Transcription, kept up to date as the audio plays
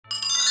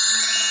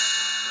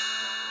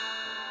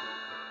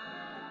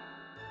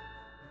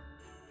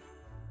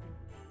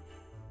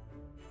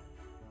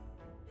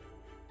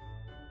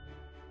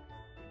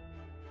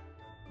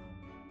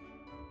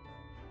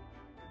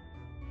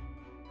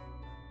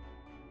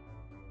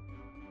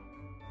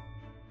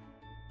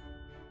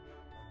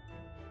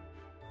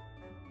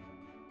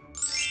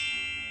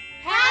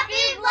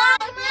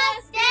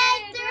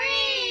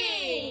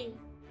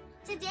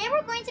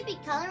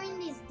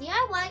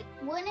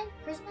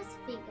Christmas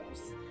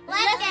figures.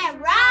 Let's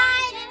get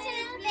right into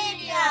this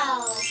video.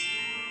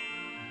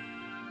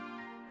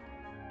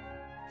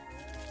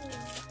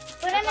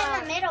 Put them in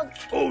the middle.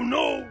 Oh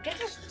no!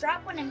 Just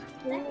drop one in.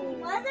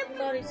 What am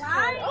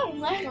I Oh,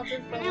 flying? no,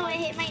 it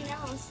hit my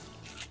nose.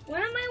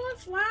 Where am I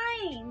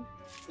flying?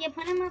 Yeah,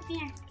 put them up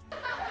here.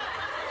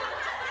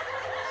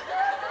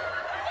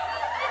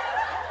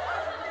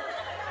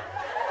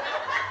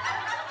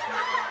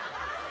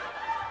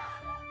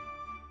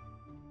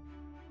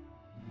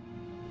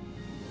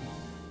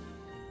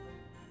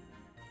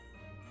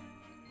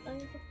 Let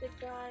me put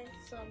the guy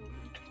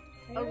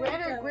a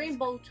red or green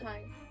bow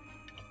tie.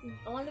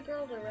 I want the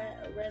girl with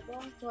a red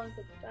one, so I want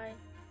the guy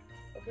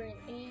a green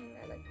and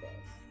I like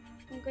this.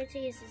 I'm going to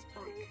use this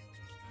back.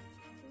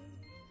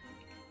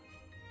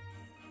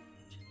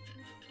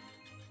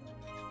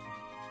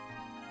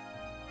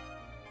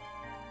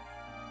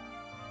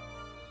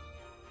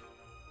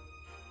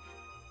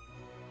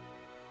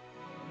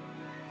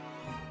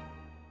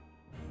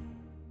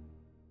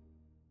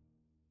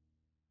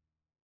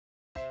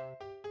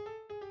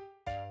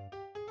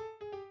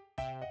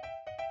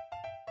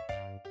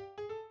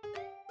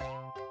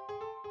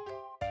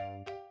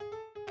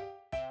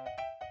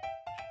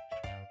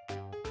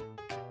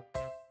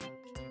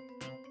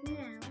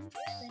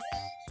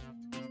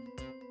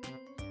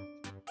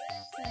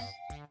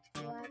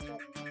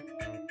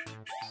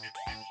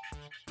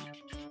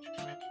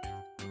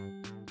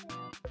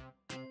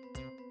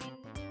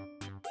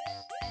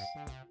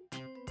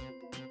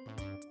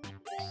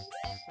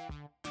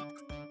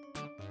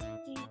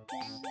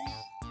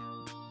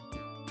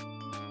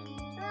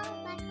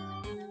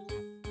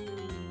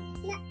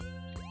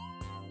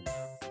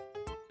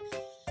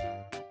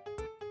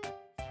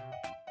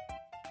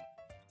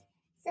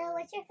 So,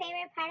 what's your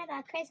favorite part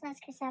about Christmas,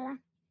 Chrisella?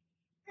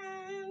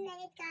 That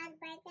it's God's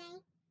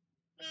birthday,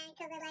 and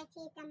because I like to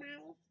eat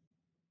tamales.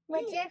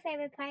 What's your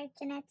favorite part,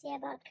 Janetti,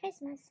 about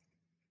Christmas?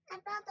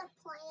 About the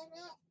point of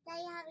it, that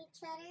you have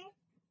each other.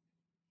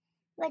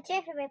 What's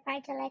your favorite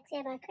part, Alexia,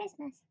 about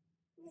Christmas?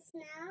 The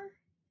snow.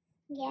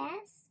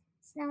 Yes?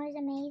 Snow is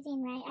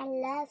amazing, right? I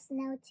love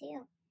snow,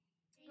 too.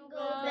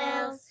 Jingle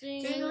bells,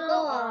 jingle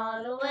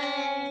all the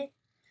way.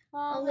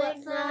 Oh, what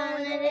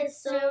fun it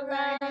is to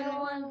ride on a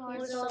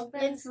one-horse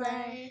open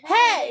sleigh.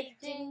 Hey!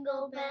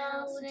 Jingle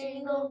bells,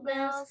 jingle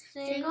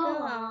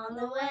all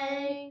the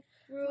way.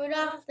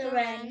 Rudolph the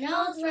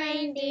red-nosed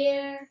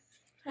reindeer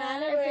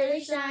had a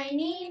really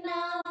shiny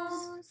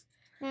nose.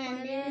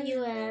 And if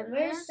you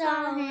ever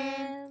saw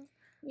him,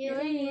 you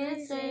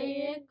would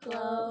say it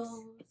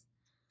close.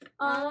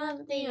 All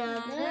of the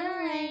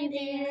other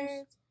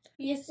reindeers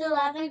used to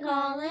laugh and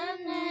call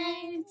him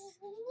names.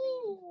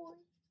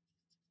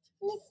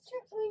 Mr.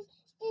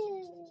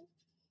 Winston,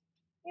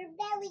 your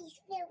belly's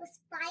filled with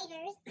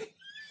spiders. What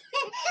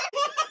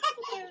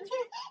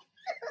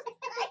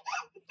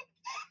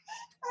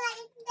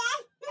is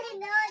that?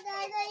 No,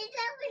 your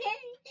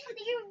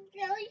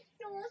belly's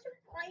filled with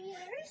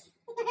spiders.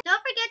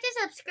 Don't forget to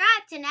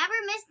subscribe to never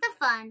miss the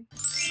fun.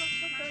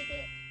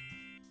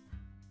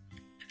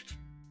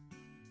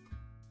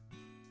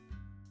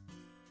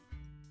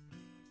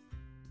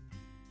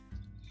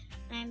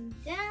 I'm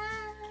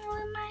done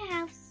with my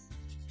house.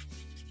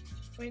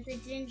 Where's the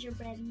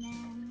gingerbread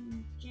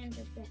man?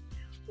 Gingerbread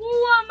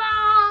woman!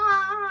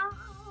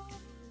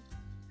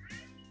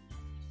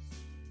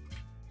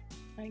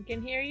 I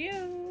can hear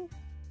you.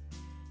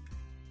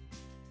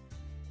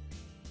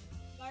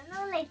 They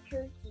look like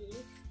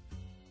cookies.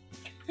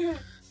 You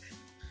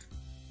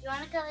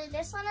want to color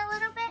this one a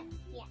little bit?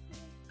 Yeah.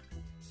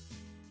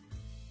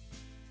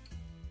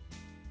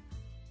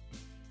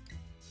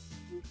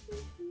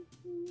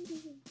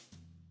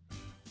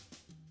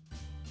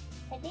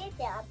 I did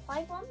that. I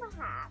played 1.5.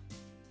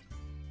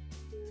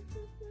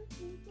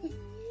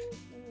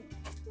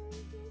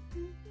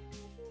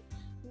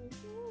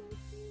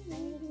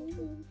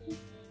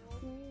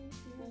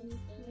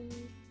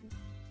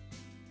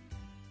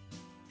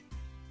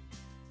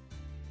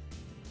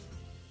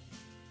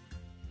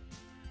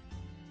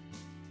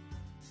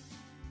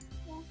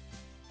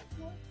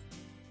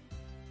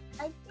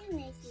 I can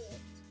make it.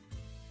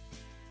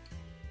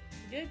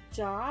 Good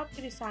job,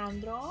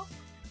 Crisandro.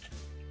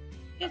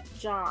 Good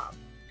job.